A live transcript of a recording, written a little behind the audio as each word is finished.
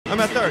I'm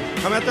at third.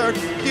 I'm at third.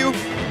 You.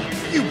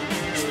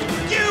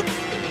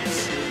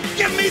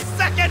 Give me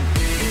second.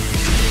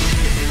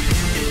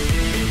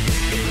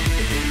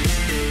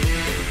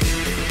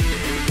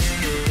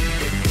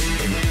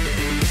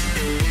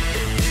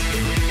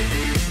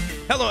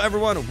 Hello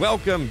everyone,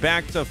 welcome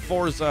back to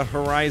Forza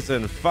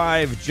Horizon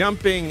 5,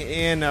 jumping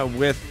in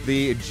with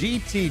the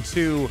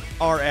GT2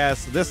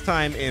 RS, this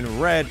time in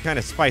red, kind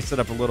of spice it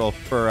up a little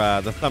for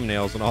the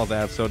thumbnails and all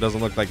that so it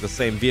doesn't look like the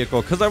same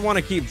vehicle, because I want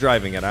to keep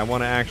driving it. I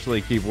want to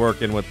actually keep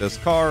working with this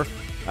car,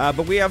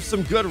 but we have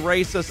some good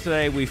races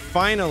today. We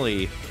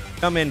finally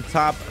come in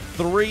top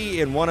 3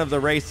 in one of the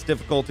race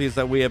difficulties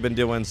that we have been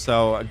doing,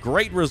 so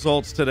great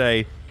results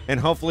today. And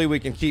hopefully we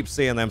can keep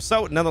seeing them.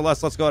 So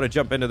nonetheless, let's go ahead and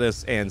jump into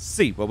this and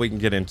see what we can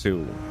get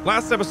into.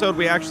 Last episode,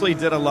 we actually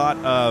did a lot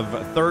of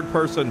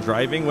third-person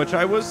driving, which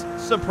I was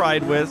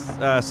surprised with,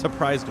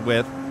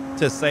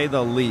 to say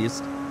the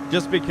least,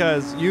 just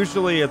because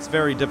usually it's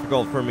very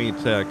difficult for me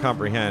to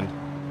comprehend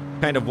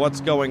kind of what's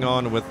going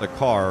on with the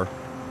car.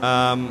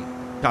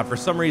 God, for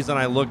some reason,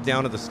 I looked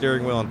down at the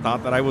steering wheel and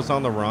thought that I was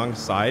on the wrong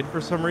side for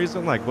some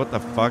reason. Like, what the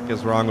fuck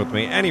is wrong with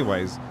me?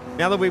 Anyways,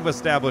 now that we've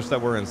established that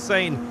we're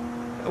insane,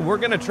 we're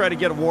going to try to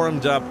get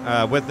warmed up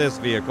with this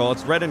vehicle.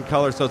 It's red in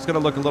color, so it's going to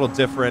look a little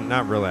different.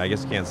 Not really. I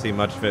guess you can't see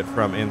much of it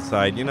from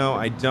inside. You know,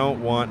 I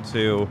don't want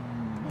to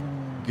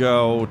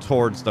go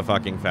towards the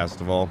fucking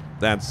festival.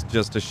 That's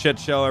just a shit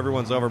show.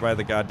 Everyone's over by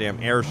the goddamn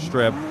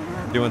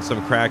airstrip doing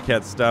some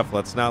crackhead stuff.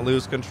 Let's not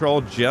lose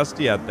control just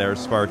yet there,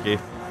 Sparky.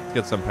 Let's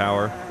get some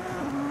power.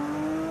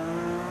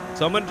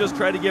 So I'm going to just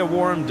try to get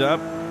warmed up,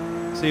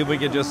 see if we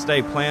can just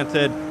stay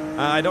planted.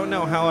 I don't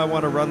know how I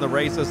want to run the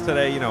races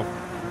today, you know,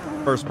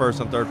 first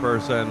person, third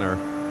person, or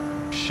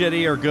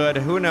shitty or good.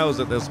 Who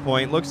knows at this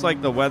point? Looks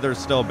like the weather's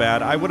still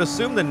bad. I would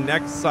assume the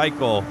next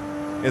cycle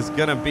is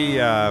going to be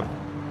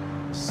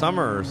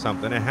summer or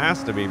something. It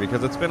has to be,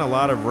 because it's been a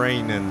lot of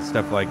rain and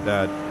stuff like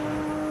that.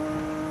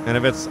 And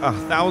if it's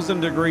 1,000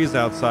 degrees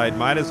outside,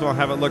 might as well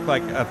have it look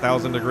like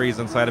 1,000 degrees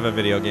inside of a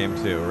video game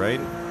too, right?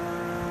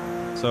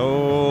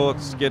 So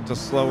let's get to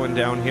slowing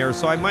down here.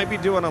 So I might be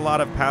doing a lot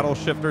of paddle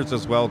shifters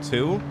as well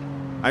too.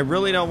 I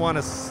really don't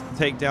want to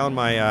take down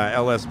my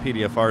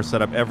LSPDFR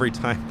setup every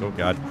time, oh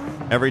god,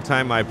 every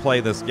time I play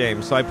this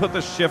game. So I put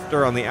the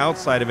shifter on the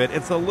outside of it.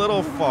 It's a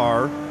little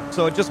far,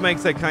 so it just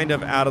makes it kind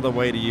of out of the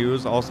way to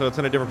use. Also, it's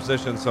in a different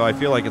position, so I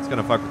feel like it's going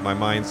to fuck with my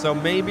mind. So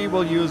maybe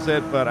we'll use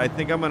it, but I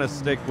think I'm going to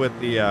stick with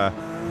the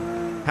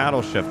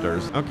paddle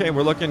shifters. Okay,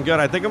 we're looking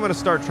good. I think I'm going to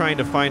start trying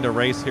to find a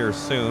race here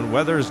soon.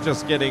 Weather's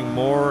just getting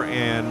more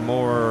and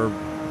more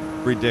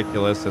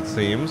ridiculous, it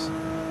seems.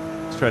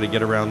 Let's try to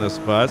get around this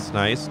bus.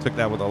 Nice. Took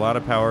that with a lot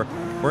of power.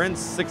 We're in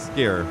 6th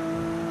gear.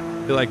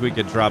 I feel like we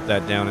could drop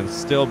that down and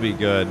still be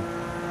good.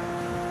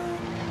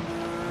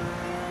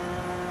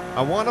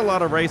 I want a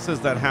lot of races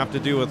that have to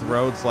do with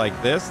roads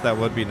like this. That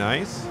would be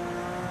nice.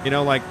 You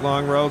know, like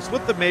long roads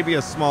with maybe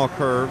a small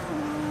curve.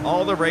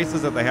 All the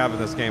races that they have in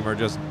this game are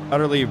just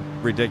utterly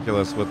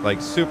ridiculous with like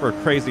super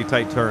crazy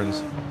tight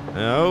turns.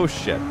 Oh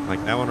shit.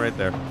 Like that one right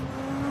there.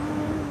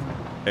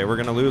 Okay, we're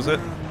going to lose it.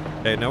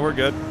 Okay, no, we're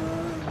good.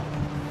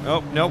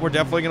 Oh, no, we're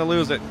definitely going to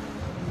lose it.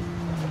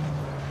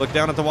 Look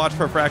down at the watch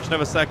for a fraction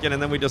of a second,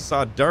 and then we just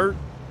saw dirt.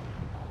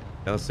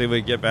 Okay, let's see if we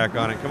can get back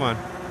on it. Come on.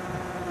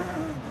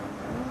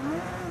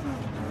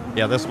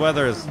 Yeah, this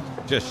weather is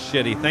just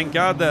shitty. Thank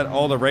God that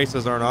all the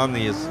races aren't on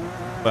these,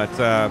 but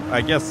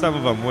I guess some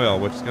of them will,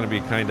 which is going to be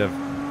kind of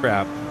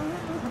crap.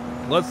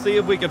 Let's see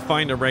if we can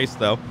find a race,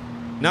 though.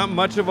 Not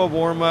much of a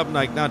warm-up,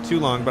 like not too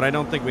long, but I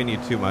don't think we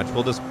need too much.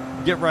 We'll just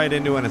get right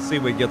into it and see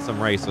if we get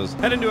some races.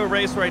 Head into a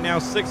race right now,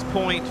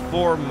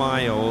 6.4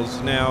 miles.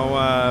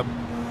 Now,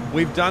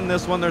 we've done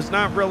this one. There's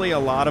not really a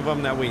lot of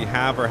them that we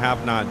have or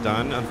have not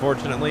done,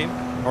 unfortunately,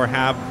 or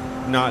have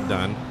not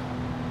done.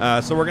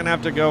 So we're going to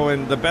have to go,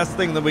 and the best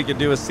thing that we could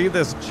do is see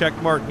this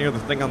check mark near the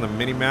thing on the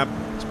mini-map.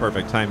 It's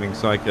perfect timing,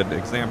 so I could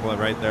example it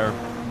right there.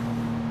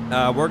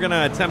 We're going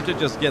to attempt to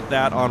just get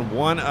that on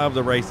one of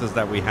the races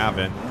that we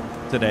haven't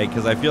today,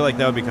 because I feel like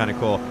that would be kind of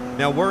cool.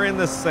 Now, we're in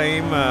the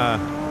same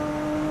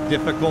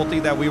difficulty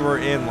that we were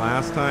in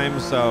last time,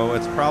 so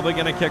it's probably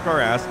going to kick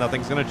our ass.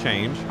 Nothing's going to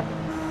change.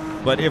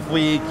 But if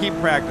we keep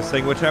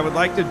practicing, which I would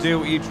like to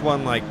do each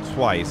one like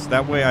twice,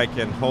 that way I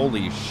can,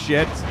 holy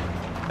shit,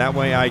 that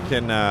way I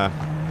can,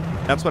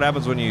 that's what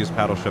happens when you use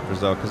paddle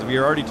shifters though, because if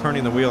you're already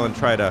turning the wheel and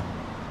try to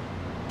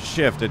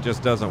shift, it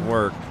just doesn't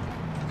work.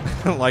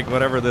 Like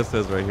whatever this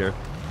is right here.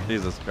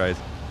 Jesus Christ.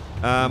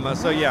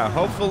 So yeah,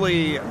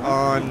 hopefully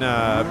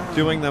on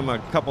doing them a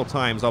couple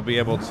times, I'll be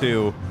able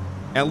to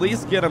at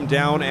least get them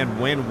down and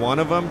win one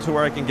of them to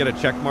where I can get a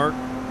check mark,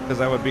 because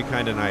that would be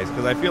kind of nice.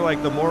 Because I feel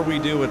like the more we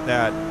do with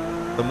that,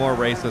 the more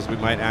races we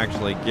might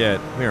actually get.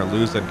 We are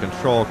losing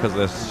control because of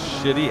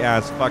this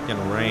shitty-ass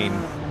fucking rain,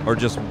 or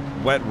just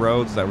wet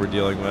roads that we're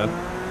dealing with.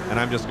 And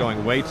I'm just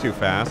going way too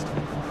fast.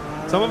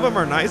 Some of them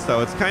are nice,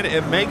 though. It's kind of,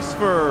 it makes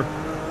for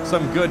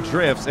some good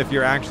drifts if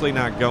you're actually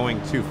not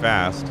going too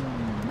fast.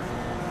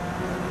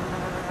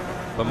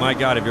 But my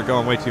God, if you're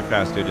going way too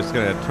fast, dude, it's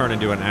going to turn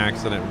into an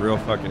accident real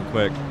fucking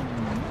quick.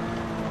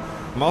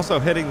 I'm also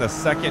hitting the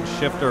second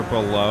shifter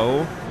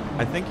below.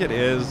 I think it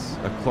is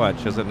a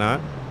clutch, is it not?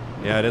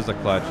 Yeah, it is a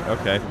clutch.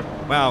 Okay.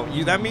 Wow,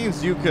 that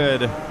means you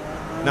could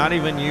not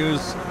even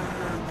use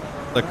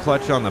the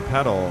clutch on the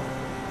pedal.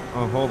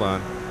 Oh, hold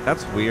on.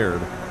 That's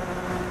weird.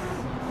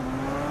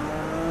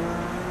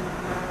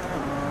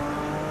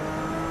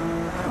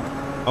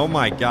 Oh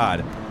my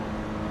God.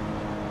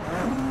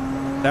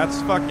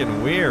 That's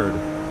fucking weird.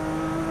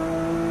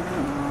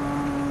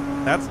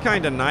 That's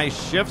kind of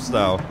nice shifts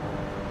though.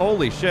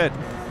 Holy shit.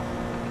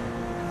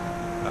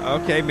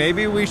 Okay,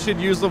 maybe we should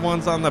use the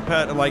ones on the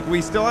pedal. Like,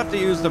 we still have to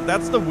use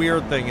that's the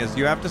weird thing, is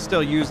you have to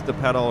still use the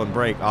pedal and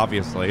brake,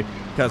 obviously,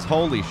 because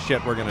holy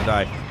shit, we're gonna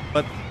die.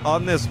 But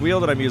on this wheel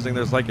that I'm using,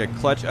 there's like a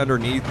clutch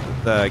underneath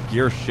the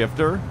gear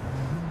shifter,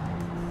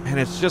 and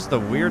it's just the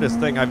weirdest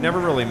thing. I've never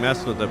really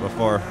messed with it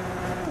before,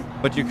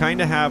 but you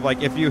kind of have,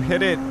 like, if you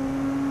hit it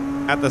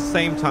at the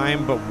same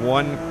time, but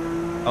one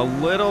a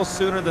little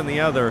sooner than the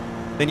other,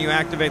 then you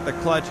activate the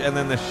clutch and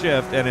then the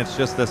shift, and it's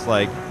just this,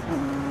 like,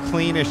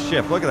 cleanest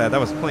shift. Look at that.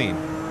 That was clean.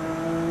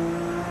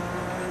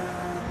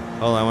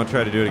 Hold on. I want to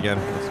try to do it again.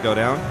 Let's go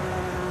down.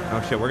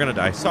 Oh, shit. We're going to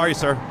die. Sorry,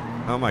 sir.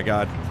 Oh, my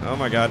God. Oh,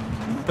 my God.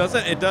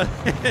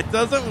 It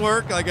doesn't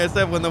work, like I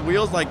said, when the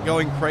wheel's, like,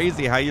 going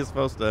crazy. How are you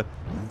supposed to...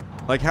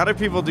 Like, how do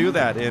people do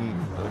that in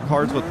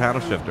cars with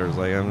paddle shifters?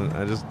 Like,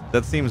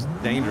 that seems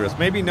dangerous.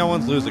 Maybe no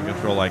one's losing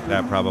control like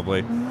that,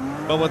 probably.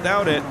 But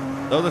without it,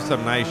 those are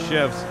some nice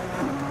shifts.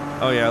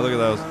 Oh, yeah. Look at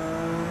those.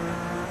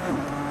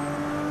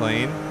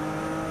 Clean.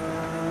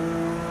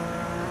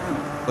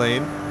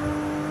 Clean.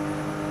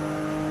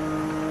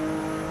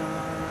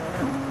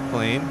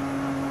 Clean.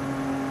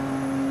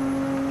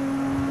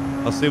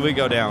 Let's see if we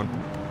go down.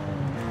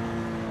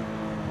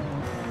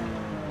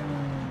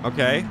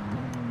 Okay.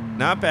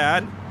 Not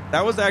bad.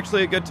 That was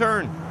actually a good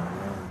turn.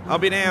 I'll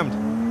be damned.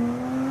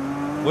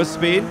 With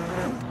speed.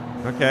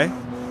 Okay.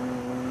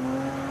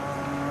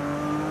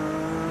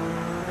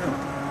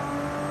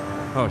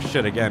 Oh,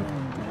 shit, again.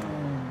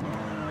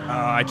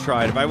 Oh, I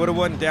tried. If I would have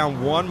went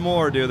down one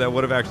more, dude, that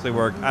would have actually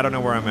worked. I don't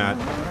know where I'm at.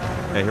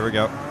 Okay, here we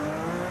go.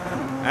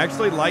 I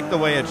actually like the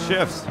way it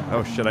shifts.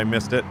 Oh, shit, I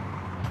missed it.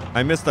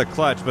 I missed the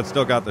clutch, but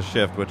still got the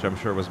shift, which I'm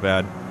sure was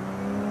bad.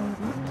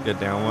 Let's get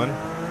down one.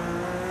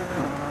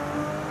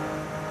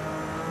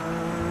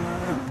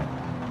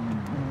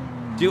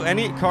 Do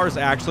any cars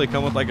actually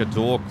come with like a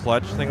dual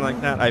clutch thing like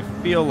that? I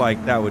feel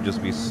like that would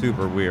just be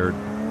super weird.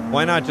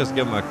 Why not just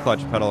give them a clutch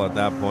pedal at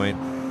that point?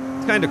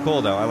 It's kind of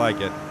cool, though. I like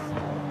it.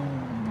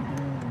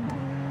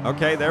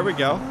 Okay, there we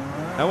go.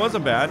 That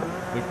wasn't bad.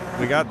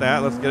 We got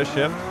that. Let's get a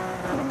shift.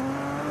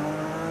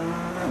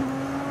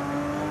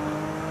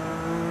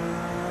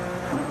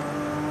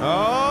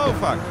 Oh,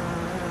 fuck.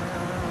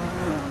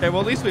 Okay,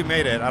 well, at least we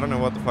made it. I don't know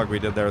what the fuck we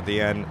did there at the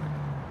end.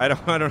 I don't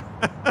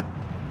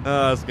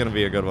oh, it's gonna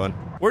be a good one.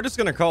 We're just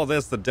gonna call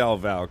this the Del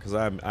Val, because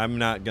I'm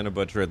not gonna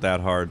butcher it that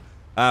hard.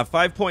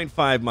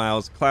 5.5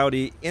 miles,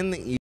 cloudy in the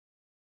east.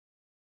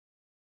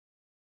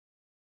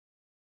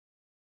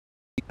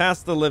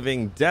 Past the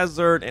living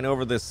desert and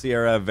over the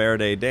Sierra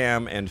Verde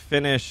Dam, and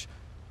finish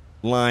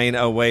line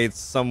awaits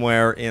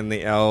somewhere in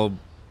the El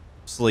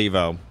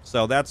Slivo.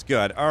 So that's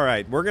good. All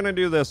right, we're gonna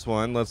do this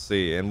one. Let's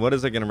see. And what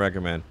is it gonna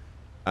recommend?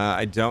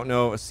 I don't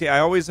know. See, I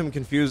always am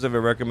confused if it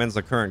recommends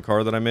the current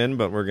car that I'm in,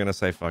 but we're gonna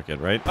say fuck it,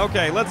 right?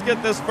 Okay, let's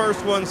get this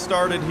first one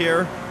started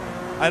here.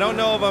 I don't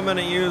know if I'm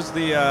gonna use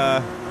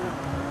the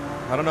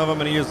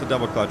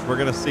double clutch. We're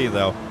gonna see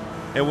though.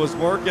 It was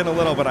working a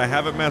little, but I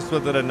haven't messed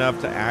with it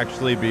enough to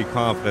actually be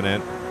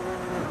confident.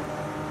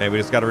 Okay, we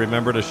just got to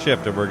remember to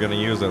shift if we're going to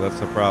use it. That's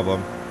the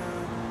problem.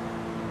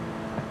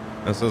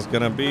 This is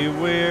going to be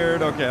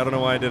weird. Okay, I don't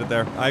know why I did it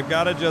there. I've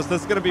got to just...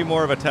 This is going to be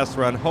more of a test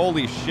run.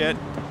 Holy shit.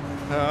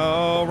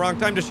 Oh, wrong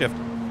time to shift.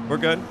 We're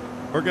good.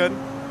 We're good.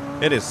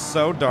 It is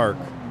so dark.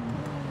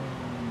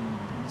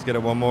 Let's get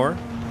it one more.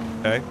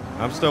 Okay,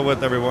 I'm still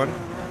with everyone.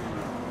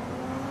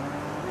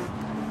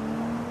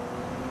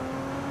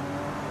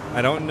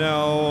 I don't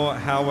know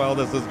how well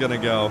this is going to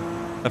go.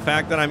 The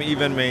fact that I'm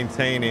even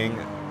maintaining...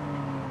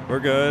 We're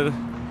good.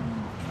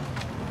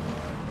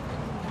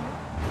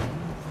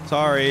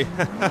 Sorry.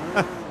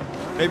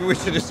 Maybe we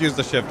should just use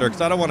the shifter,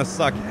 because I don't want to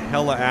suck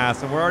hella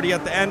ass. And we're already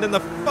at the end, and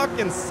the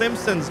fucking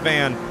Simpsons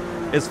van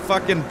is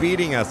fucking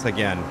beating us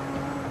again.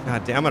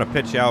 God damn, I'm going to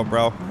pitch you out,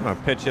 bro. I'm going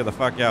to pitch you the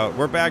fuck out.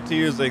 We're back to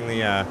using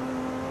the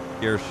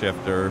gear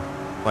shifter,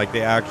 like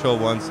the actual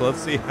one. So let's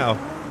see how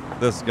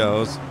this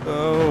goes.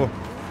 Oh...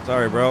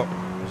 Sorry, bro.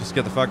 Just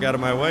get the fuck out of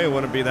my way. It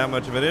wouldn't be that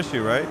much of an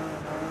issue, right?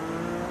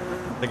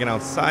 Thinking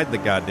outside the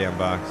goddamn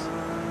box.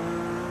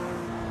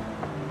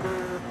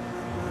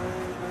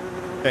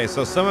 Okay,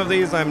 so some of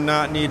these I'm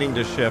not needing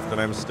to shift,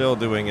 and I'm still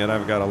doing it.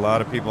 I've got a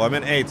lot of people. I'm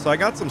in 8, so I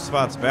got some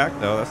spots back,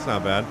 though. That's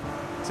not bad.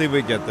 Let's see if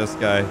we get this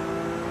guy.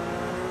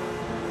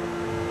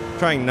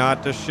 Trying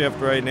not to shift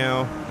right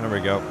now. There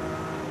we go.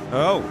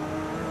 Oh.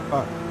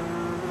 Fuck.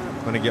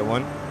 I'm gonna get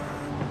one.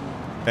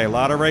 Okay, a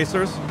lot of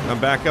racers.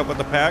 I'm back up with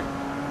the pack.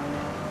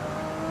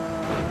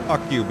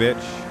 Fuck you,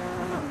 bitch.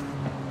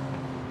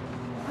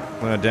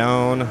 I'm gonna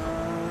down.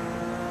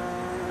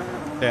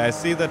 Okay, I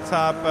see the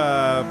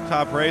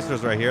top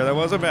racers right here. That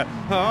wasn't bad.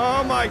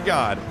 Oh my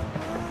God.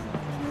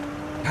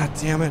 God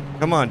damn it.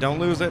 Come on, don't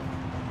lose it.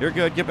 You're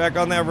good. Get back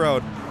on that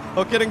road.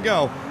 Hook it and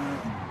go.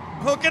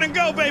 Hook it and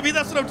go, baby.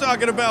 That's what I'm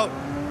talking about.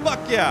 Fuck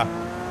yeah.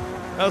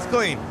 That was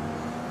clean.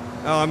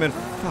 Oh, I'm in.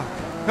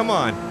 Fuck. Come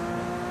on.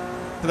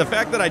 For the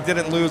fact that I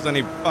didn't lose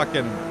any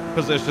fucking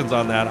positions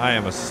on that, I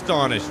am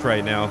astonished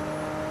right now.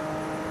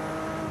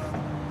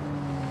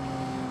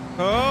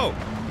 Oh.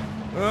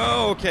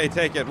 Oh, okay.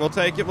 Take it. We'll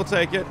take it. We'll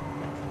take it.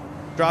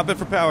 Drop it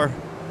for power.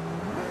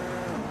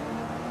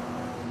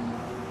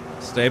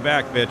 Stay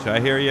back, bitch. I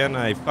hear you and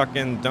I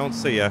fucking don't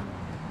see ya.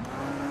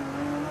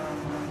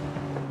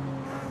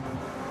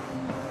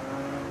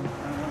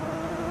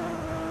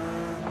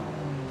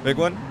 Big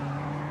one.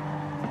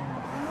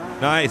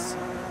 Nice.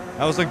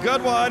 That was a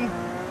good one.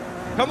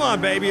 Come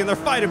on, baby. And they're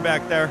fighting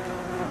back there.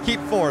 Keep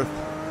fourth.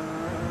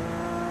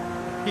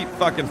 Keep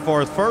fucking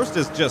fourth. First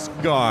is just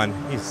gone.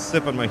 He's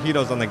sipping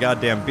mojitos on the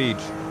goddamn beach.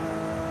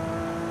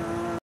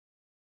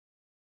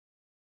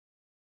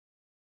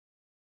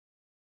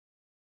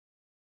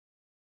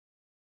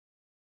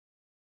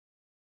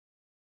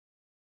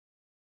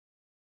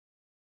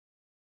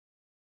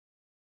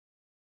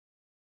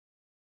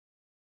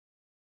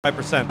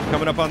 %.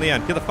 Coming up on the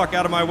end. Get the fuck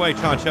out of my way,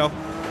 Chancho.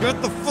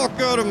 Get the fuck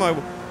out of my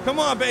way. Come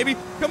on, baby.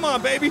 Come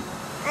on, baby.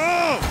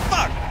 Oh,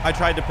 fuck. I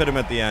tried to pit him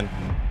at the end.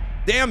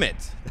 Damn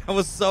it. That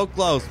was so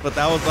close, but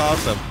that was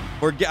awesome.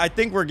 I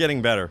think we're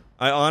getting better.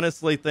 I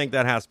honestly think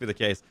that has to be the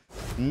case.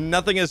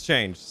 Nothing has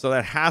changed, so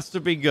that has to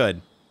be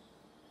good.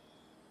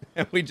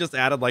 And we just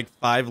added like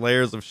 5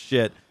 layers of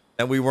shit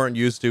that we weren't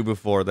used to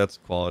before. That's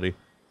quality.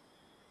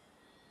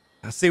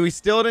 See, we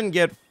still didn't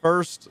get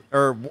first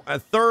or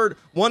third.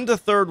 1 to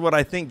 3rd would,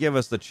 I think, give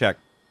us the check,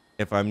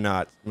 if I'm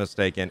not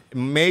mistaken.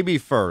 Maybe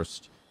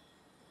first.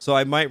 So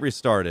I might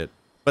restart it.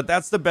 But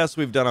that's the best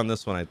we've done on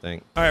this one, I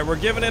think. All right, we're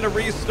giving it a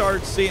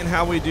restart, seeing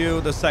how we do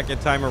the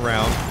second time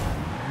around.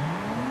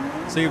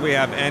 See if we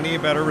have any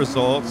better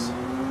results.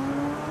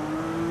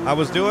 I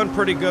was doing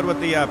pretty good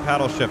with the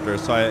paddle shifter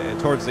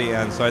towards the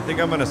end, so I think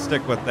I'm going to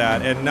stick with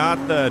that. And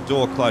not the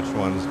dual clutch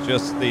ones,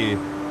 just the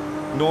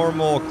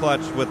normal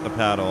clutch with the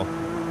paddle.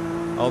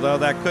 Although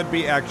that could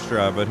be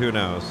extra, but who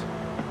knows.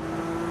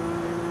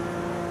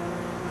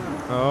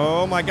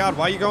 Oh my God,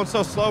 why are you going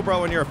so slow,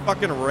 bro, when you're a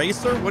fucking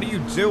racer? What are you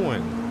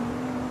doing?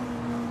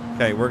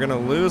 Okay, we're gonna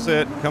lose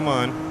it. Come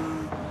on.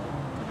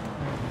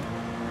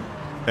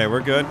 Okay,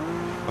 we're good.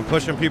 I'm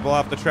pushing people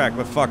off the track,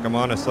 but fuck them,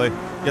 honestly.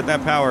 Get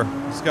that power.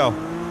 Let's go.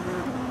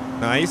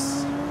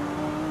 Nice.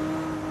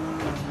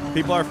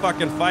 People are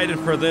fucking fighting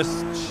for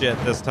this shit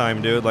this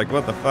time, dude. Like,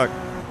 what the fuck?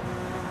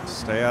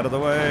 Stay out of the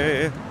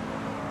way.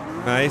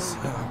 Nice.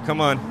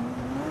 Come on.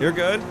 You're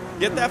good.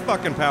 Get that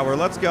fucking power.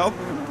 Let's go.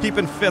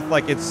 Keeping 5th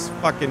like it's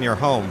fucking your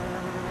home.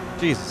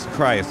 Jesus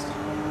Christ.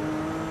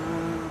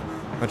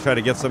 I'm gonna try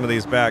to get some of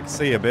these back.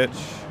 See ya, bitch.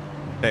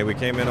 Okay, we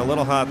came in a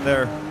little hot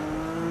there.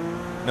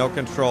 No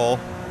control.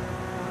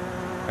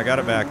 I got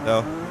it back,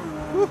 though.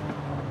 Woo.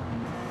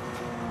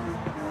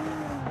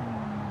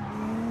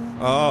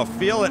 Oh,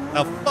 feel it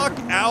the fuck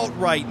out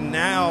right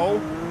now.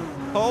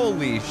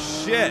 Holy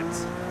shit.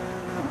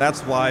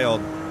 That's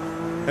wild.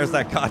 There's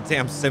that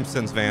goddamn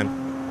Simpsons van.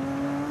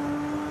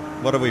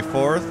 What are we,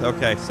 4th?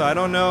 Okay, so I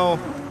don't know.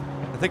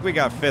 I think we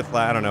got 5th.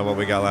 I don't know what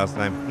we got last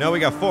time. No, we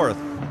got 4th.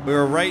 We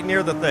were right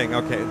near the thing.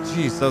 Okay,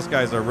 jeez, those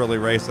guys are really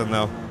racing,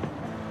 though.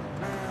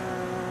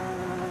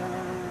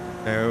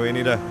 Okay, we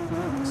need to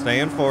stay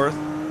in 4th.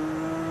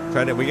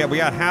 We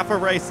got half a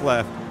race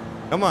left.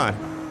 Come on.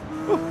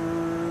 Whew.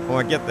 I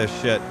want to get this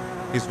shit.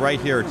 He's right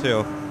here,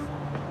 too.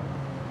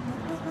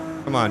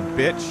 Come on,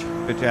 bitch.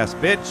 Bitch-ass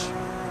bitch.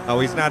 Oh,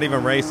 he's not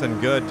even racing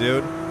good,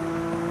 dude.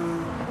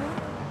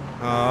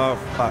 Oh,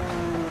 fuck.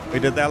 We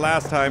did that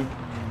last time.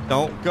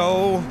 Don't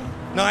go.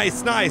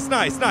 Nice, nice,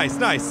 nice, nice,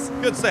 nice.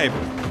 Good save.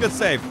 Good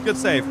save. Good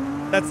save.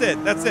 That's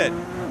it. That's it.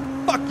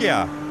 Fuck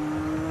yeah.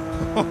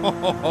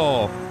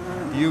 Oh,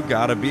 you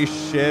gotta be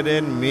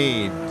shitting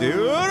me,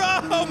 dude.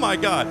 Oh, my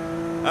God.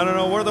 I don't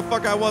know where the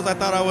fuck I was. I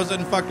thought I was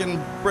in fucking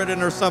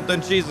Britain or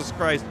something. Jesus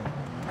Christ.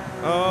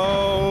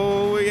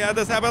 Oh, we had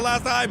this happen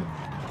last time.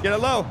 Get it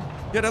low.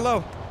 Get it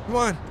low. Come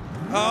on.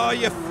 Oh,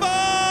 you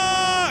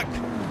fuck!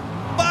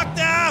 Fuck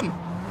them!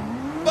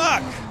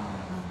 Fuck!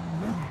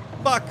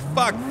 Fuck,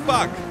 fuck,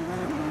 fuck.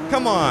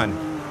 Come on.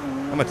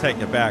 I'm gonna take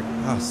it back.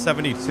 Oh,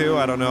 72.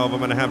 I don't know if I'm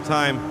gonna have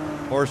time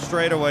or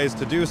straightaways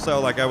to do so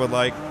like I would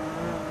like.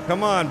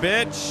 Come on,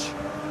 bitch.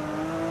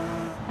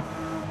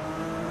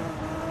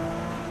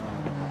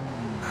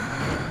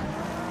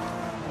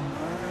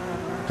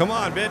 Come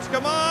on, bitch.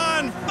 Come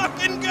on!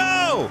 Fucking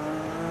go!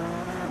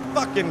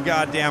 Fucking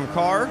goddamn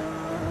car.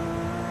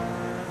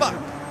 Fuck.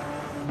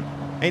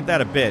 Ain't that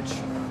a bitch?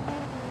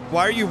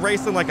 Why are you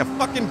racing like a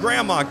fucking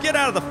grandma? Get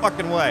out of the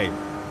fucking way.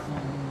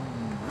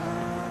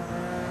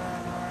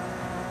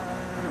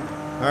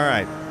 All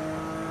right.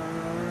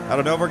 I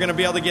don't know if we're going to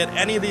be able to get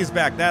any of these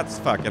back. That's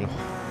fucking...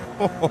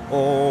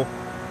 Oh,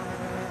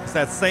 it's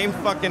that same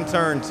fucking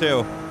turn,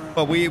 too.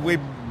 But we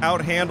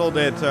outhandled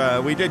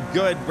it. We did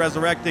good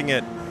resurrecting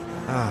it.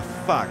 Ah,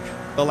 fuck.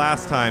 The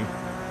last time.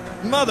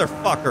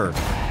 Motherfucker.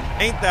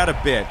 Ain't that a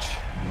bitch?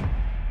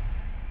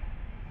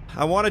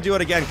 I want to do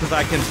it again because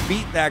I can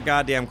beat that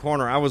goddamn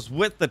corner. I was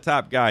with the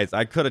top guys.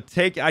 I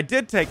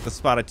did take the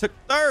spot. I took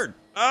third.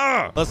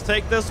 Ugh. Let's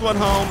take this one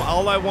home.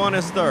 All I want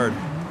is third.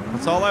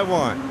 That's all I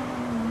want.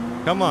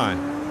 Come on.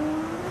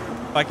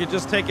 If I could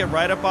just take it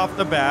right up off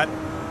the bat,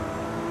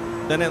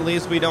 then at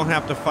least we don't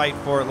have to fight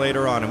for it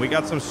later on. And we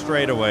got some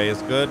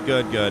straightaways. Good,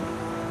 good, good.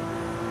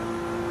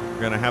 We're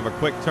going to have a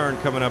quick turn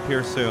coming up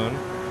here soon.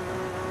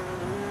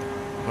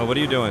 Oh, what are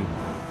you doing?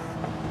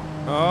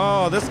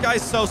 Oh, this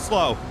guy's so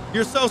slow.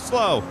 You're so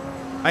slow.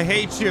 I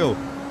hate you.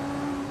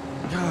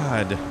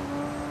 God.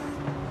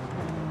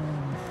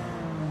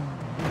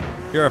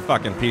 You're a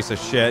fucking piece of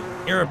shit.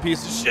 You're a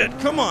piece of shit.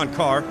 Come on,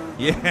 car.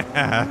 Yeah,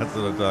 that's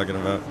what I'm talking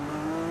about.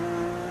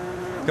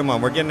 Come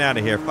on, we're getting out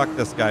of here. Fuck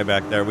this guy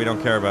back there. We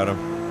don't care about him.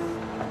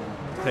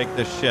 Take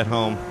this shit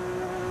home.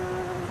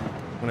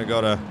 I'm gonna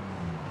go to...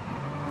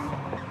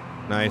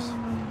 Nice.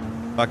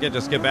 Fuck it,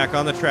 just get back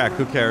on the track.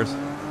 Who cares?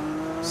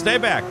 Stay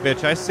back,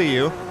 bitch. I see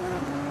you.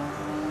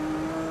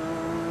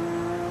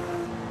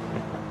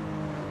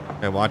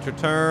 Okay, watch your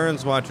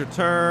turns. Watch your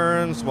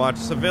turns. Watch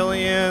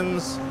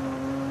civilians.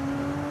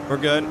 We're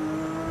good.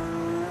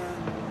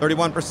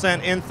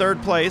 31% in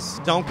third place.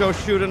 Don't go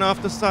shooting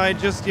off the side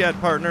just yet,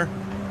 partner.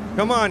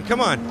 Come on,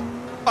 come on.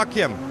 Fuck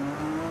him.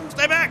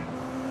 Stay back.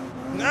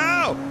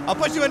 No! I'll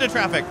push you into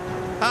traffic.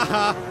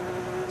 Haha.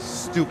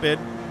 Stupid.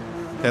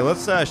 Okay,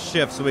 let's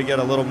shift so we get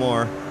a little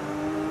more.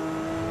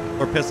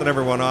 We're pissing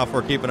everyone off.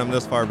 We're keeping them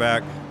this far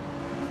back.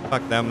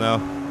 Fuck them,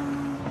 though.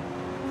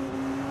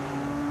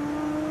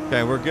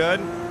 Okay, we're good.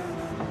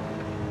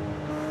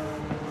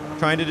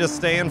 Trying to just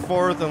stay in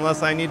fourth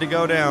unless I need to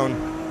go down.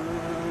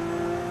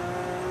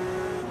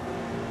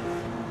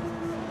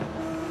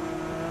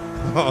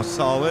 Oh,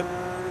 solid.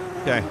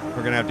 Okay,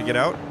 we're gonna have to get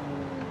out.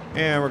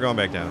 And we're going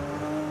back down.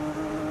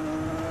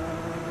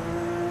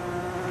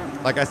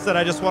 Like I said,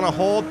 I just want to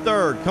hold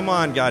third. Come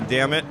on,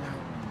 goddammit.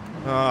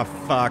 Oh,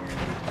 fuck.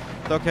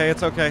 It's okay,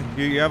 it's okay.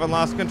 You haven't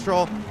lost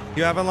control.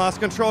 You haven't lost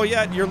control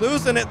yet. You're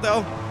losing it,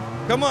 though.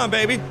 Come on,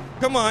 baby.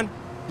 Come on.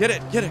 Get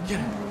it, get it, get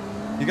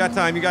it. You got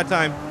time, you got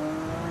time.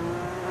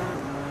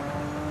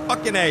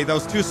 Fucking A,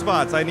 those two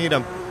spots. I need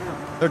them.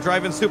 They're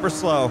driving super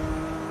slow.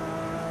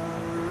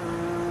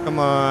 Come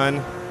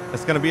on.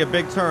 It's going to be a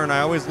big turn.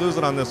 I always lose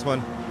it on this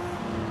one.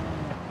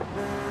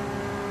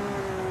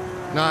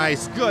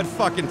 Nice. Good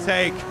fucking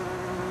take.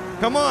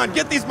 Come on.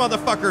 Get these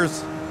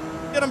motherfuckers.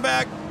 Get them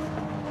back.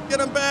 Get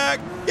them back.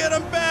 Get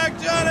them back,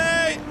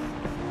 Johnny.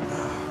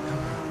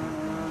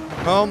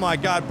 Oh, my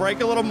God.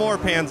 Brake a little more,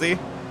 pansy.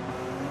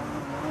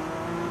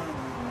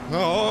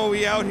 Oh,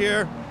 we out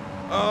here.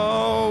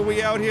 Oh,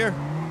 we out here.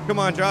 Come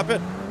on, drop it.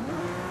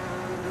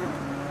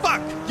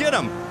 Fuck. Get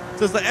him.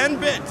 This is the end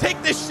bit.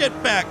 Take this shit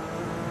back.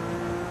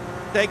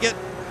 Take it.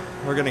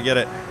 We're going to get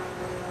it.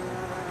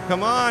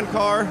 Come on,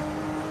 car.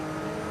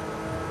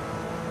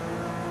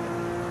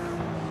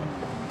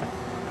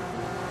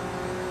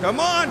 Come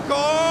on,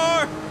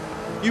 car.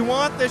 You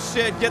want this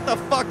shit. Get the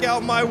fuck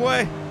out my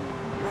way.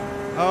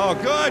 Oh,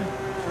 good.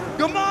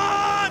 Come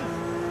on.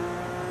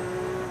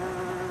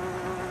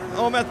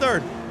 Oh, I'm at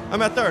third.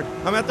 I'm at third.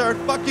 I'm at third.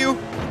 Fuck you.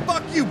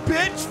 Fuck you,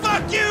 bitch.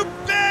 Fuck you,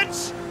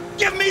 bitch.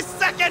 Give me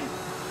second.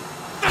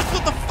 That's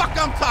what the fuck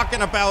I'm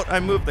talking about. I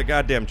moved the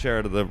goddamn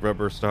chair to the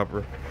rubber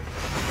stopper.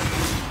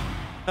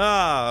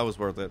 Ah, that was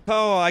worth it.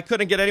 Oh, I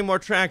couldn't get any more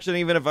traction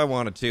even if I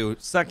wanted to.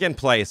 Second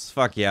place.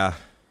 Fuck yeah.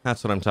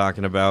 That's what I'm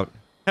talking about.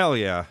 Hell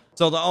yeah.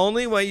 So the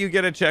only way you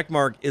get a check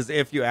mark is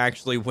if you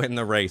actually win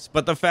the race.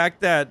 But the fact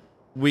that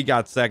we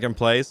got second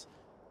place,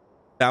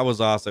 that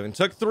was awesome. It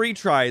took 3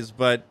 tries,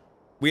 but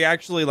we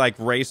actually like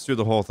raced through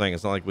the whole thing.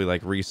 It's not like we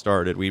like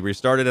restarted. We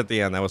restarted at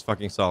the end. That was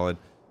fucking solid.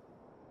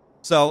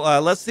 So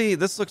let's see.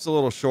 This looks a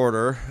little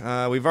shorter.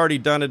 We've already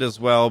done it as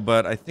well,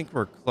 but I think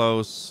we're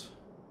close.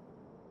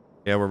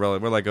 Yeah,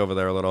 we're like over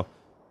there a little.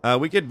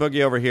 We could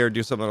boogie over here,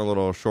 do something a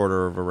little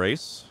shorter of a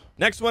race.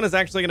 Next one is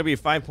actually going to be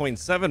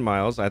 5.7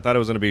 miles. I thought it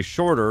was going to be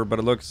shorter, but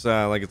it looks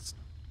like it's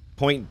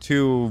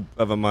 0.2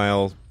 of a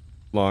mile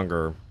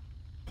longer.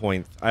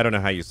 I don't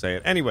know how you say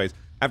it. Anyways,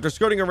 after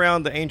skirting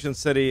around the ancient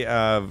city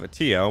of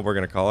Tio, we're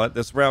going to call it,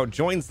 this route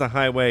joins the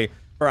highway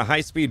for a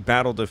high-speed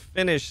battle to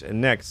finish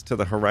next to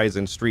the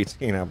Horizon Street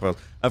scene outpost.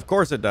 Of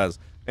course it does.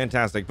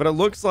 Fantastic. But it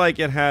looks like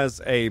it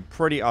has a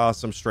pretty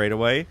awesome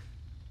straightaway.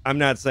 I'm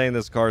not saying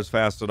this car is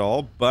fast at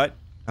all, but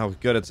oh,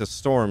 good, it's a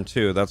storm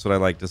too. That's what I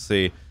like to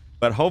see.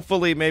 But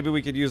hopefully maybe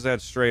we could use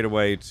that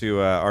straightaway to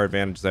our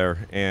advantage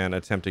there and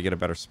attempt to get a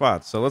better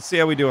spot. So let's see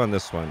how we do on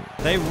this one.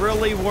 They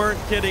really weren't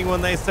kidding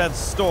when they said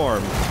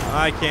storm.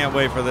 I can't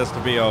wait for this to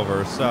be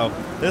over. So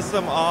this is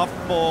some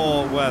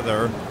awful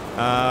weather.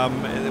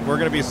 We're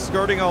going to be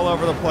skirting all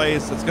over the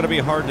place. It's going to be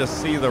hard to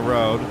see the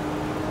road.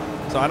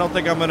 So I don't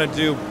think I'm going to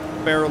do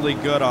fairly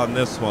good on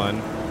this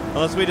one.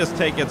 Unless we just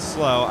take it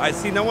slow. I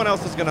see no one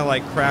else is going to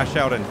like crash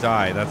out and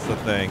die. That's the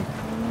thing.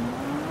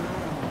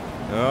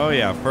 Oh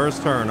yeah,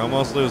 first turn.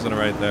 Almost losing it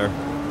right there.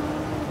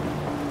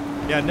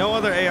 Yeah, no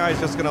other AI is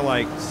just gonna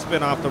like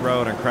spin off the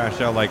road and crash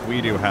out like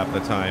we do half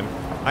the time.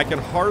 I can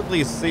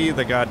hardly see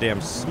the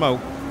goddamn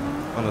smoke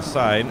on the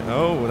side.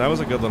 Oh, that was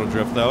a good little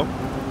drift though.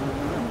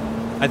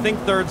 I think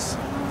third's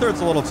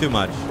a little too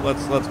much.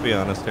 Let's be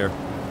honest here.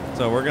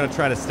 So we're gonna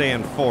try to stay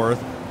in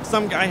fourth.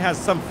 Some guy has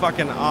some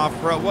fucking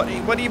off-road.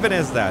 What even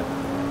is that?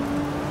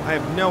 I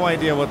have no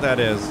idea what that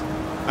is.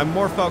 I'm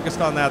more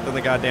focused on that than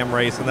the goddamn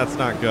race, and that's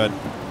not good.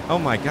 Oh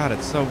my god,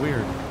 it's so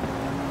weird.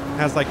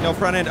 Has like no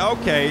front end.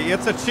 Okay,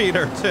 it's a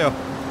cheater too.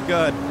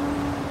 Good.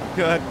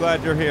 Good,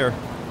 glad you're here.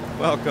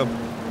 Welcome.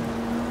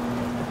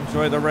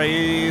 Enjoy the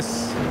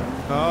race.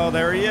 Oh,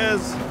 there he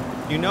is.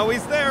 You know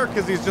he's there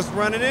because he's just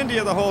running into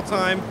you the whole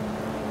time.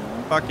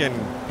 Fucking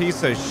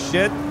piece of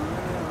shit.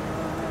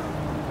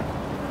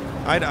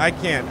 I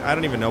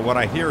don't even know what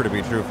I hear, to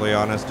be truthfully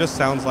honest. Just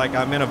sounds like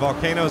I'm in a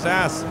volcano's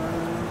ass.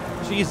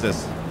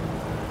 Jesus.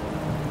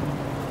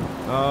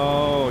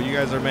 Oh, you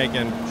guys are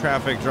making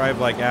traffic drive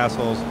like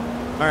assholes.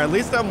 All right, at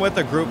least I'm with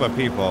a group of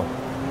people.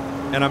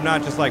 And I'm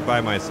not just like by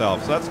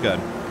myself, so that's good.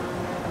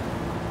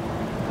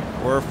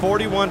 We're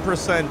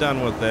 41%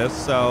 done with this,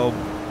 so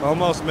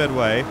almost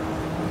midway.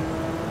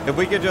 If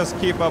we could just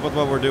keep up with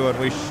what we're doing,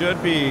 we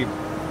should be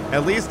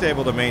at least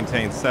able to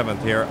maintain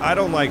 7th here. I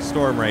don't like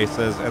storm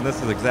races, and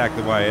this is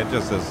exactly why. It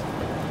just is,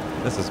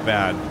 this is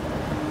bad.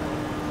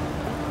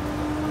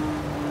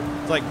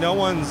 It's like no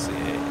one's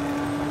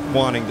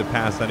wanting to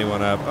pass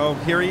anyone up. Oh,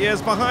 here he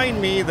is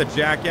behind me, the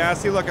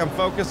jackass. See, look, I'm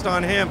focused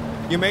on him.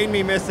 You made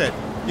me miss it.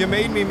 You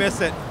made me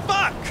miss it.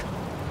 Fuck!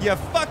 You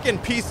fucking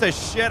piece of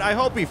shit. I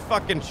hope he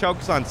fucking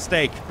chokes on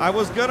steak. I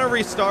was gonna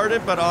restart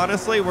it, but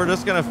honestly, we're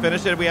just gonna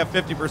finish it. We have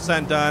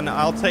 50% done.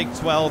 I'll take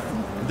 12th.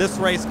 This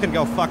race can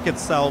go fuck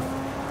itself.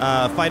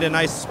 Find a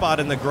nice spot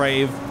in the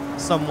grave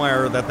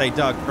somewhere that they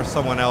dug for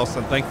someone else,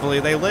 and thankfully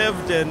they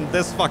lived, and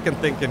this fucking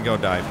thing can go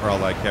die for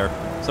all I care.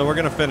 So we're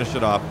gonna finish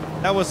it off.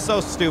 That was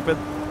so stupid.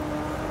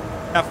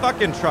 That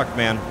fucking truck,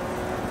 man.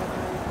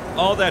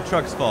 All that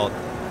truck's fault.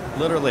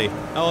 Literally.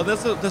 Oh,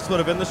 this would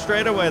have been the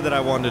straightaway that I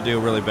wanted to do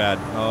really bad.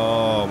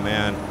 Oh,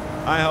 man.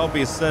 I hope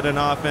he's sitting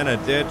off in a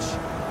ditch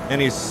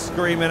and he's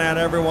screaming at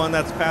everyone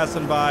that's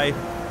passing by,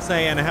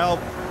 saying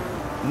help.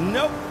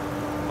 Nope.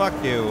 Fuck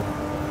you.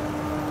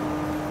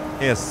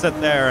 Yeah, sit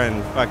there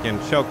and fucking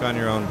choke on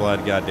your own blood,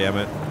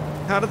 goddammit.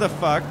 How did the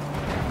fuck?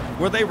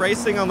 Were they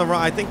racing on the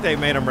wrong? I think they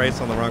made them race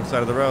on the wrong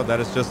side of the road. That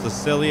is just the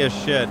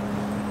silliest shit.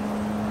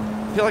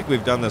 I feel like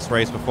we've done this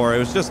race before. It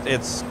was just,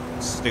 it's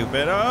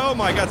stupid. Oh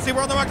my god, see,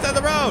 we're on the wrong side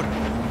of the road.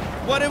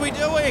 What are we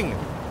doing?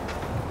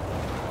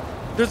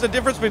 There's a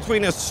difference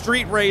between a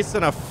street race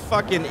and a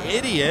fucking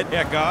idiot.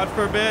 Yeah, God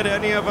forbid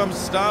any of them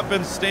stop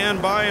and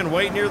stand by and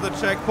wait near the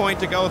checkpoint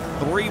to go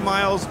 3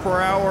 miles per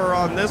hour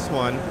on this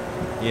one.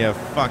 You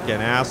fucking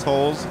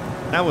assholes.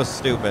 That was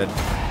stupid.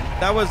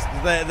 That was,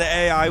 the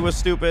AI was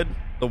stupid.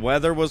 The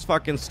weather was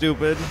fucking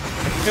stupid.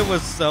 It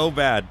was so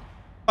bad.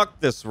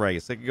 Fuck this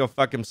race. It could go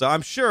fuck himself.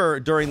 I'm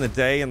sure during the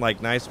day and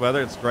like nice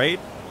weather, it's great.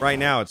 Right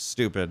now, it's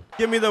stupid.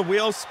 Give me the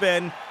wheel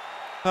spin.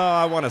 Oh,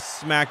 I want to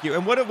smack you.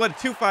 And what 2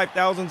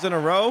 5,000s in a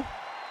row?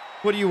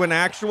 What are you, an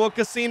actual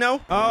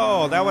casino?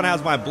 Oh, that one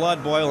has my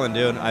blood boiling,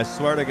 dude. I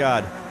swear to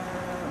God.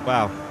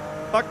 Wow.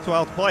 Fuck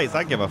 12th place.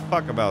 I give a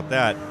fuck about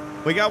that.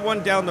 We got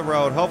one down the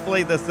road.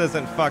 Hopefully this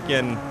isn't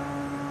fucking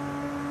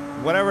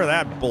whatever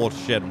that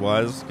bullshit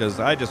was, because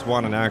I just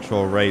want an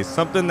actual race.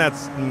 Something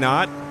that's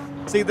not.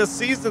 See, the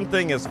season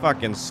thing is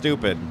fucking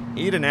stupid.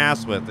 Eat an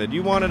ass with it.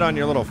 You want it on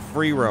your little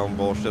free roam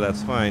bullshit,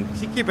 that's fine.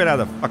 You keep it out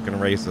of the fucking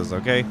races,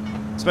 okay?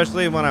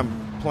 Especially when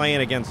I'm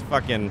playing against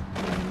fucking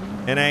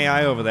an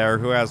AI over there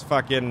who has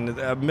fucking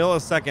a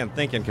millisecond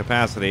thinking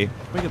capacity.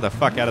 We get the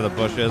fuck out of the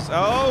bushes.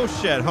 Oh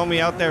shit, homie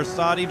out there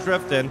Saudi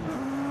drifting.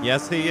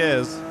 Yes, he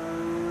is.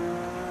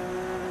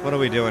 What are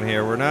we doing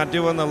here? We're not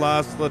doing the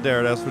Las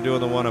Laderdas, we're doing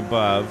the one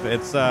above.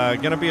 It's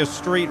gonna be a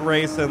street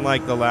race in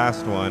like the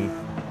last one.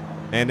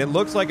 And it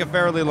looks like a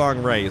fairly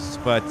long race,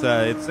 but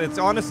it's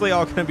honestly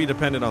all going to be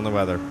dependent on the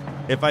weather.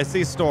 If I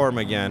see storm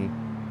again,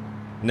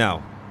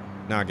 no,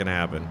 not going to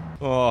happen.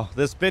 Oh,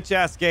 this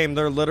bitch-ass game,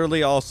 they're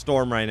literally all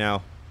storm right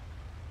now.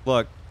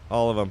 Look,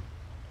 all of them.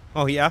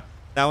 Oh, yeah?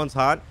 That one's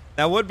hot?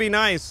 That would be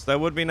nice. That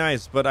would be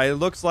nice, but it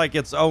looks like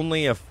it's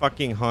only a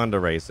fucking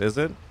Honda race, is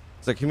it?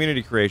 It's a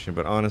community creation,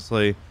 but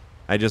honestly,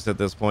 I just at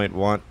this point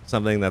want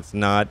something that's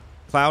not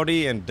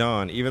cloudy and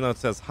dawn, even though it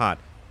says hot.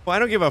 Well, I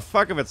don't give a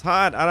fuck if it's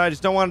hot. I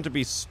just don't want it to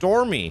be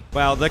stormy.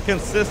 Wow, the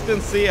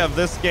consistency of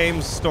this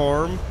game's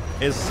storm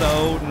is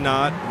so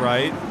not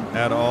right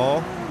at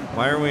all.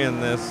 Why are we in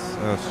this?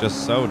 Oh, it's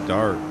just so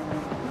dark.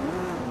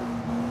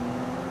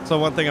 So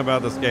one thing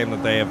about this game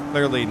that they have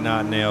clearly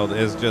not nailed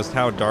is just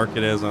how dark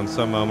it is on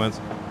some moments.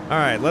 All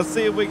right, let's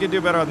see if we can do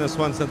better on this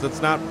one since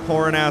it's not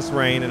pouring ass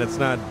rain and it's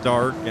not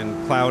dark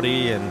and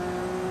cloudy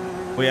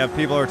and we have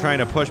people who are trying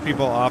to push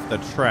people off the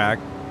track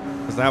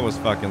because that was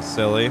fucking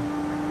silly.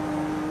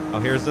 Oh,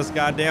 here's this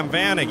goddamn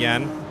van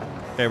again.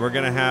 Okay, we're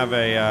gonna have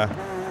a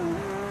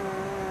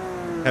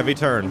heavy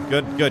turn.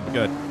 Good, good,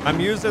 good.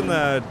 I'm using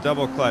the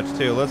double clutch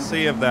too. Let's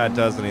see if that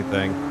does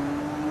anything.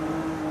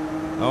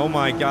 Oh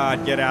my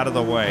God, get out of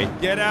the way.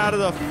 Get out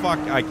of the fuck.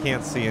 I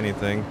can't see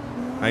anything.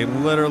 I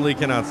literally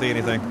cannot see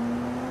anything.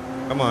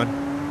 Come on.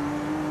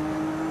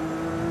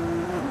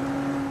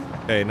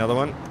 Okay, another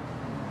one.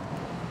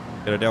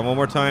 Get it down one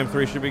more time.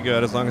 3 should be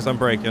good as long as I'm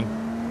braking.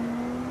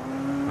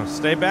 Oh,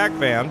 stay back,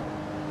 van.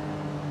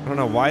 I don't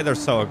know why they're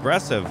so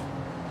aggressive.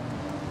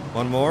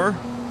 One more.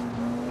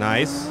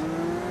 Nice.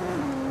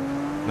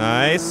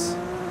 Nice.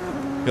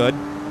 Good.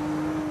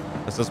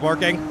 Is this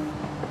working?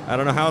 I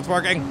don't know how it's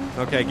working.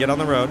 Okay, get on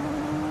the road.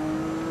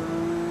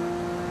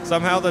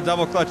 Somehow the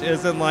double clutch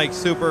isn't like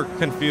super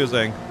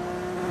confusing.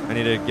 I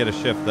need to get a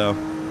shift though.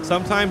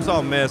 Sometimes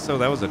I'll miss. Oh,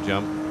 that was a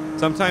jump.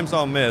 Sometimes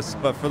I'll miss,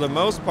 but for the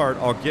most part,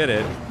 I'll get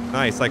it.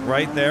 Nice, like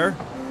right there.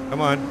 Come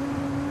on.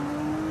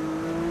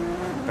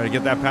 Try to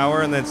get that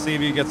power and then see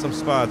if you get some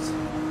spots.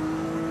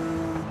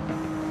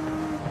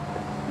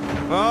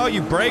 Oh,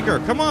 you breaker.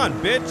 Come on,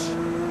 bitch.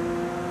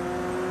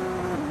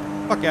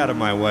 Fuck out of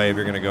my way if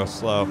you're gonna go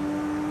slow.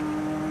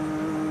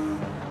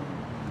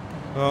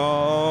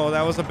 Oh,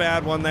 that was a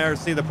bad one there.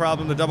 See the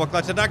problem? The double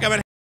clutch is not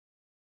coming.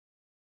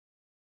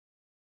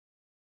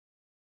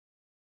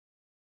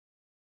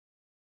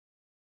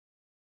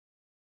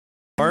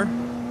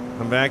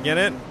 I'm back in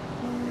it.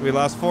 We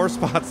lost 4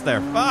 spots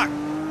there. Fuck.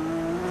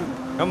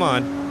 Come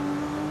on.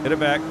 Hit it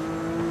back.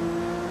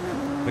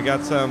 We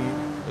got some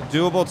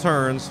doable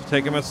turns.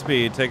 Take them at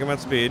speed. Take them at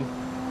speed.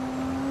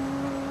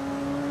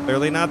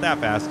 Clearly not that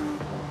fast.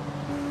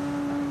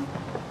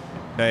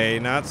 Okay,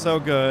 not so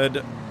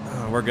good.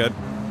 Oh, we're good.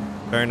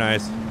 Very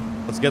nice.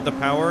 Let's get the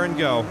power and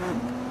go.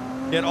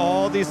 Get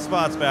all these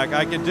spots back.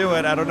 I can do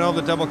it. I don't know if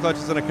the double clutch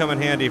is going to come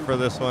in handy for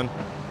this one.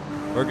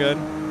 We're good.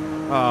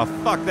 Oh,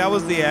 fuck. That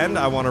was the end.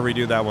 I want to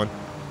redo that one.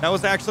 That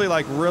was actually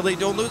like really...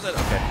 Don't lose it.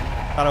 Okay.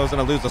 Thought I was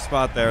going to lose a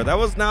spot there. That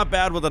was not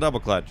bad with a double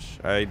clutch.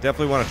 I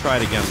definitely want to try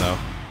it again, though.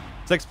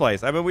 6th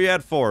place. I mean, we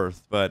had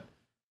 4th, but...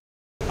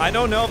 I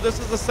don't know if this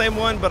is the same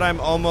one, but I'm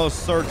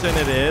almost certain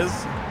it is.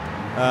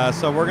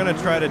 So we're going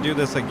to try to do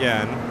this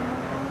again.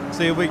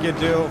 See if we can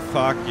do...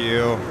 Fuck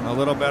you. A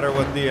little better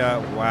with the...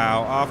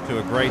 wow. Off to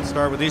a great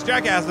start with these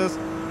jackasses.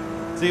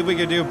 See if we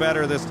can do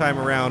better this time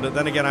around.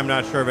 Then again, I'm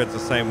not sure if it's the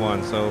same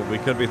one, so we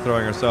could be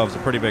throwing ourselves a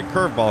pretty big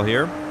curveball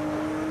here.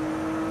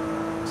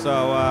 So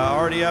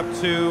already up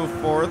to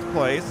 4th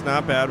place.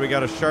 Not bad. We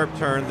got a sharp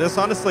turn. This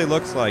honestly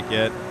looks like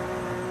it.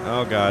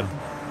 Oh, God.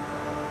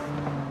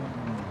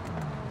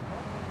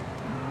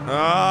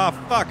 Oh,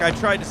 fuck. I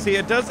tried to see.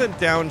 It doesn't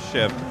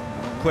downshift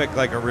quick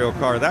like a real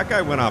car. That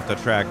guy went off the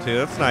track, too.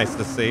 That's nice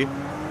to see.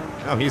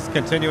 Oh, he's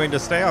continuing to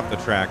stay off the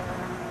track.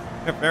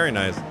 Yeah, very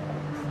nice.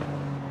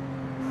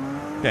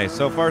 Okay,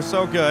 so far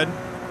so good.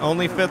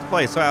 Only 5th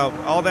place. Wow,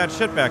 all that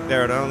shit back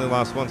there, and I only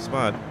lost 1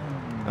 spot.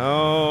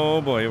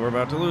 Oh boy, we're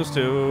about to lose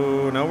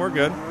 2. No, we're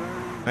good.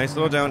 Nice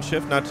little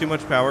downshift. Not too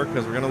much power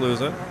because we're going to lose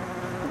it.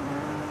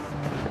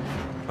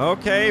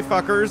 Okay,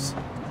 fuckers.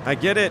 I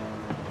get it.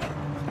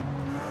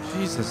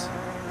 Jesus.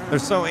 They're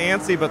so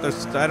antsy, but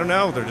they're... I don't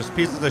know. They're just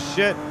pieces of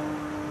shit.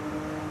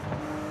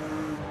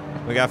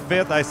 We got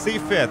 5th. I see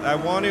 5th. I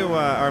want to...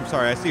 I'm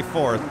sorry. I see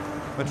 4th.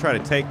 I'm going to try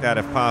to take that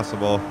if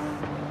possible.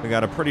 We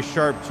got a pretty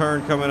sharp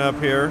turn coming up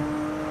here.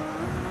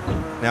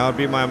 Now would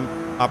be my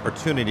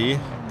opportunity.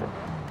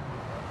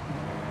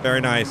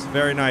 Very nice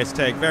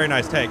take, very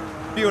nice take.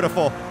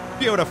 Beautiful,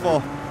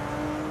 beautiful.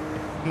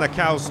 And the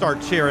cows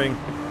start cheering.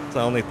 It's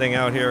the only thing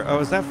out here. Oh,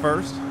 is that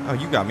 1st? Oh,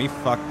 you got me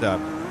fucked up.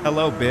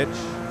 Hello, bitch.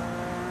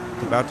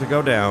 It's about to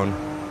go down.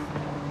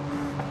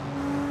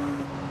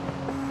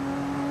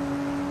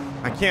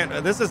 I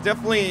can't, this is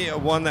definitely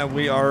one that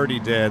we already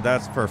did.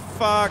 That's for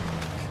fuck.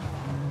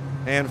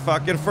 And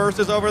fucking 1st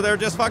is over there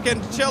just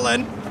fucking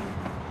chilling.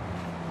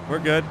 We're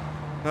good.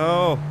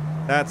 Oh,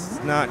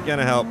 that's not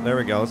gonna help. There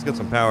we go. Let's get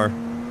some power.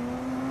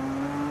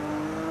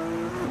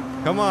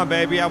 Come on,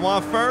 baby. I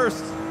want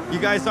 1st. You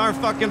guys aren't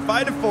fucking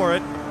fighting for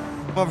it.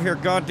 I'm over here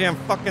goddamn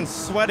fucking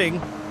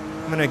sweating.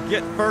 I'm gonna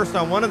get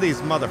 1st on one of these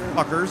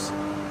motherfuckers.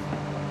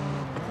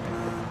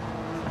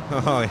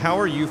 Oh, how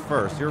are you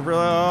 1st? You're real...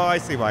 Oh, I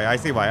see why. I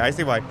see why. I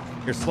see why.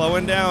 You're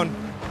slowing down.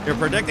 You're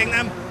predicting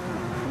them.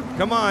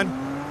 Come on.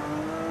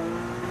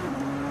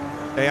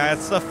 Hey,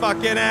 that's the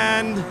fucking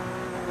end.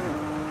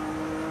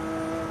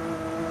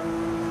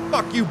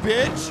 Fuck you,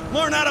 bitch.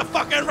 Learn how to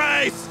fucking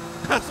race.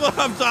 That's what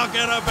I'm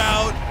talking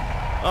about.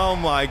 Oh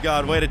my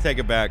God, way to take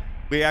it back.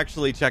 We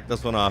actually checked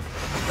this one off.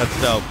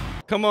 That's dope.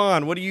 Come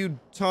on, what are you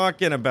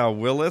talking about,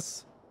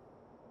 Willis?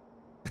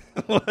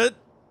 What?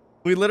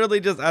 We literally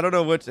just, I don't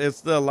know which,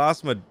 it's the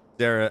Las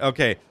Madeira.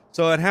 Okay,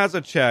 so it has a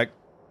check.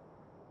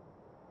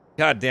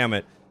 God damn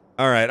it.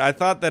 All right, I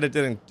thought that it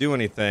didn't do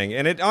anything,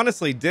 and it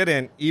honestly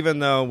didn't, even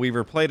though we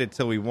replayed it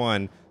till we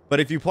won. But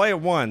if you play it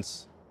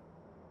once,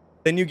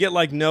 then you get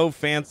like no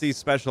fancy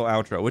special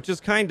outro, which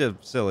is kind of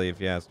silly if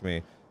you ask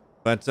me.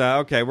 But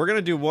okay, we're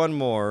gonna do one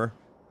more.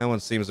 That one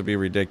seems to be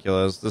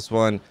ridiculous. This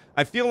one,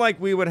 I feel like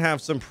we would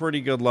have some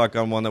pretty good luck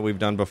on one that we've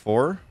done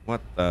before.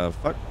 What the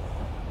fuck?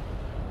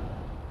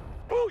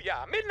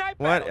 Booyah,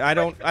 What? I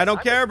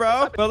don't care,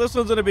 bro. Well, this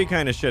one's gonna be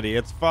kind of shitty.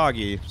 It's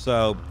foggy,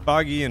 so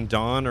foggy and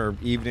dawn or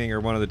evening or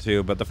one of the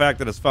two. But the fact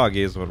that it's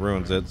foggy is what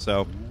ruins it.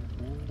 So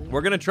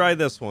we're gonna try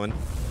this one.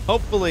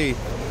 Hopefully,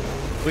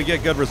 we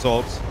get good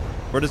results.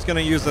 We're just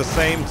gonna use the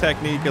same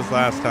technique as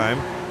last time.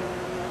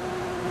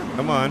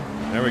 Come on,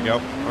 there we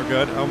go. We're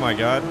good. Oh my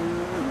god,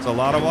 it's a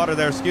lot of water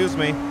there. Excuse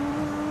me.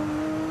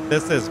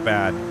 This is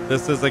bad.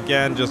 This is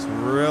again just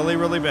really,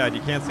 really bad.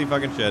 You can't see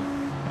fucking shit.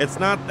 It's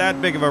not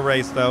that big of a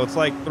race, though. It's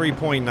like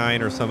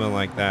 3.9 or something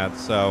like that.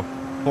 So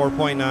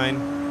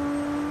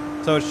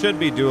 4.9. So it should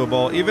be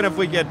doable. Even if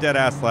we get dead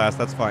ass last,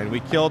 that's fine. We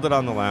killed it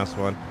on the last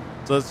one.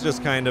 So it's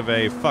just kind of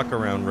a fuck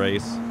around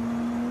race.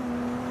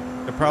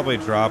 Could probably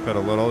drop it a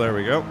little. There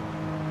we go.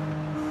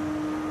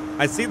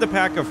 I see the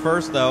pack of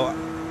first, though.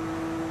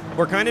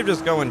 We're kind of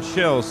just going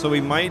chill, so we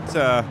might...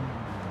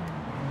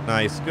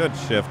 Nice. Good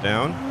shift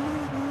down.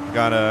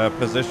 Got a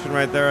position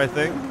right there, I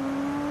think.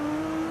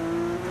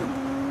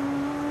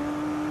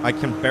 I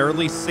can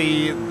barely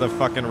see the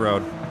fucking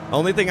road.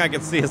 Only thing I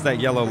can see is that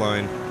yellow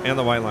line and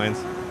the white lines.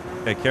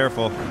 Okay,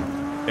 careful.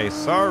 Okay,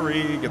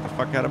 sorry. Get the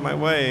fuck out of my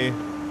way.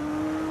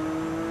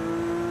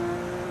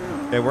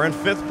 Okay, we're in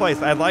 5th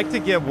place. I'd like to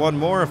get one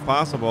more if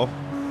possible.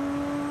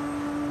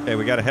 Okay,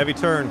 we got a heavy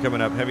turn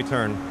coming up. Heavy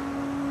turn.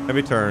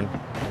 Heavy turn.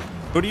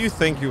 Who do you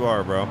think you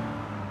are, bro?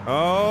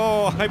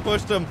 Oh, I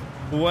pushed him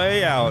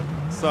way out.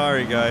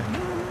 Sorry, guy.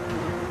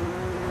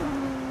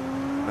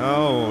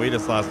 Oh, we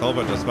just lost a whole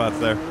bunch of spots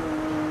there.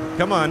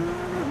 Come on.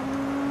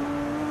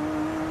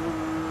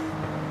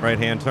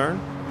 Right-hand turn.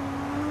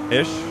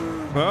 Ish.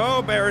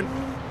 Oh, Baron.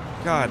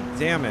 God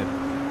damn it.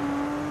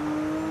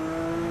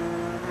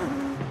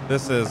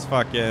 This is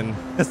fucking...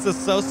 This is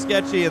so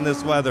sketchy in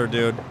this weather,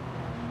 dude.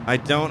 I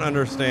don't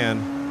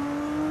understand.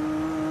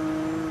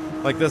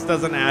 Like, this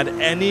doesn't add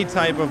any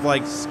type of,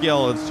 like,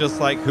 skill. It's just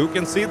like, who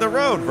can see the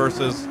road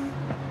versus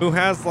who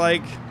has,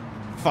 like,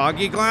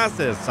 foggy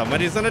glasses.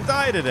 Somebody's gonna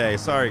die today.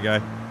 Sorry,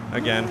 guy.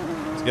 Again,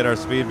 let's get our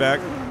speed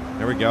back.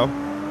 There we go.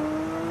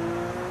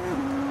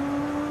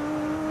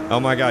 Oh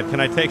my god, can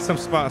I take some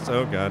spots?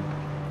 Oh god.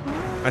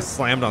 I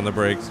slammed on the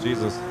brakes,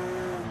 Jesus.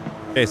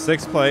 Okay,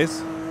 6th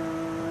place.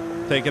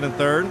 Take it in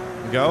 3rd.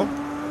 Go.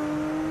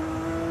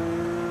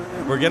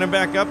 We're getting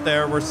back up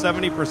there. We're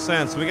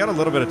 70%, so we got a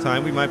little bit of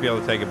time. We might be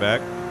able to take it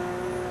back.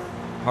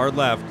 Hard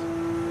left.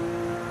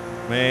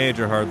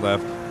 Major hard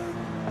left.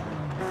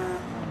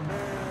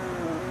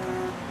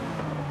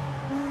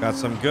 Got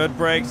some good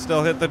brakes.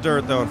 Still hit the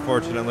dirt, though,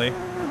 unfortunately.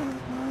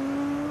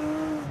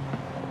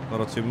 A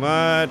little too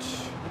much.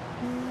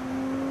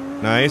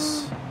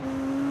 Nice.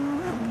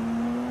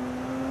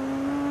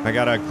 I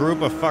got a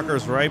group of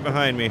fuckers right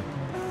behind me.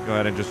 Go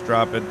ahead and just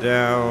drop it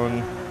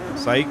down.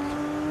 Psych.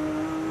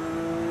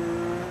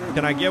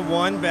 Can I get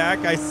one back?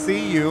 I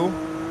see you.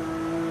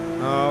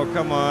 Oh,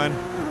 come on.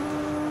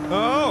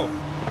 Oh!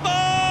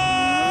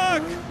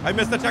 Fuck! I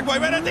missed the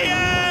checkpoint right at the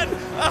end!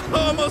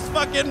 Oh, almost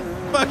fucking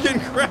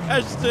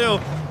crashed, too.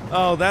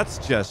 Oh, that's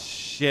just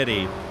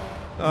shitty.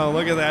 Oh,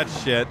 look at that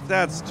shit.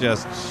 That's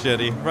just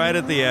shitty. Right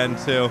at the end,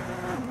 too.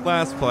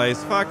 Last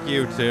place. Fuck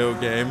you, too,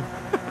 game.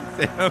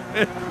 Damn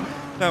it.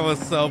 That was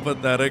so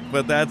pathetic,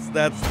 but that's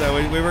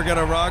we were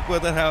gonna rock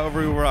with it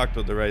however we rocked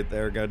with it right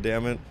there, god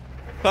damn it.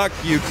 Fuck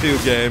you too,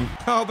 game.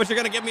 Oh, but you're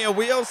gonna give me a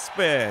wheel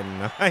spin.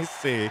 I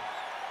see.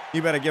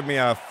 You better give me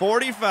a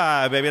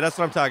 45, baby. That's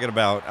what I'm talking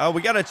about. Oh,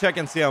 we gotta check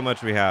and see how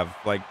much we have.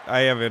 Like,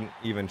 I haven't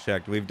even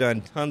checked. We've done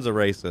tons of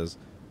races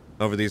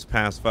over these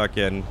past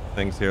fucking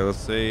things here. Let's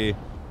see.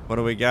 What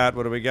do we got?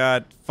 What do we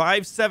got?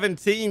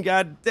 517,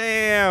 god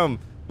damn.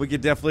 We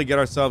could definitely get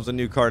ourselves a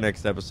new car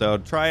next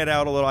episode. Try it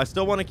out a little. I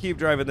still want to keep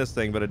driving this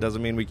thing, but it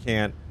doesn't mean we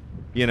can't,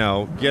 you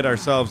know, get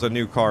ourselves a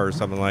new car or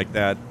something like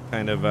that.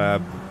 Kind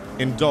of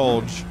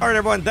indulge. All right,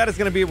 everyone, that is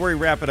going to be where we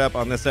wrap it up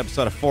on this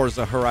episode of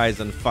Forza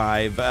Horizon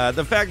 5.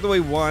 The fact that we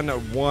won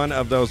one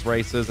of those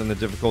races and the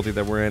difficulty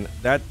that we're in,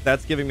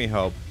 that's giving me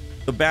hope.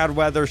 The bad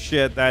weather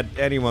shit, that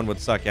anyone would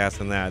suck ass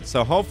in that.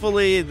 So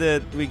hopefully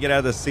that we get out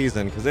of this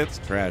season, because it's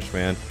trash,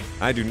 man.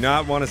 I do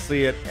not want to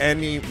see it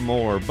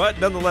anymore. But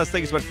nonetheless,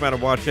 thank you so much for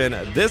watching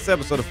this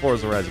episode of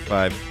Forza Horizon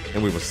 5,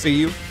 and we will see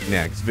you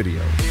next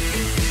video.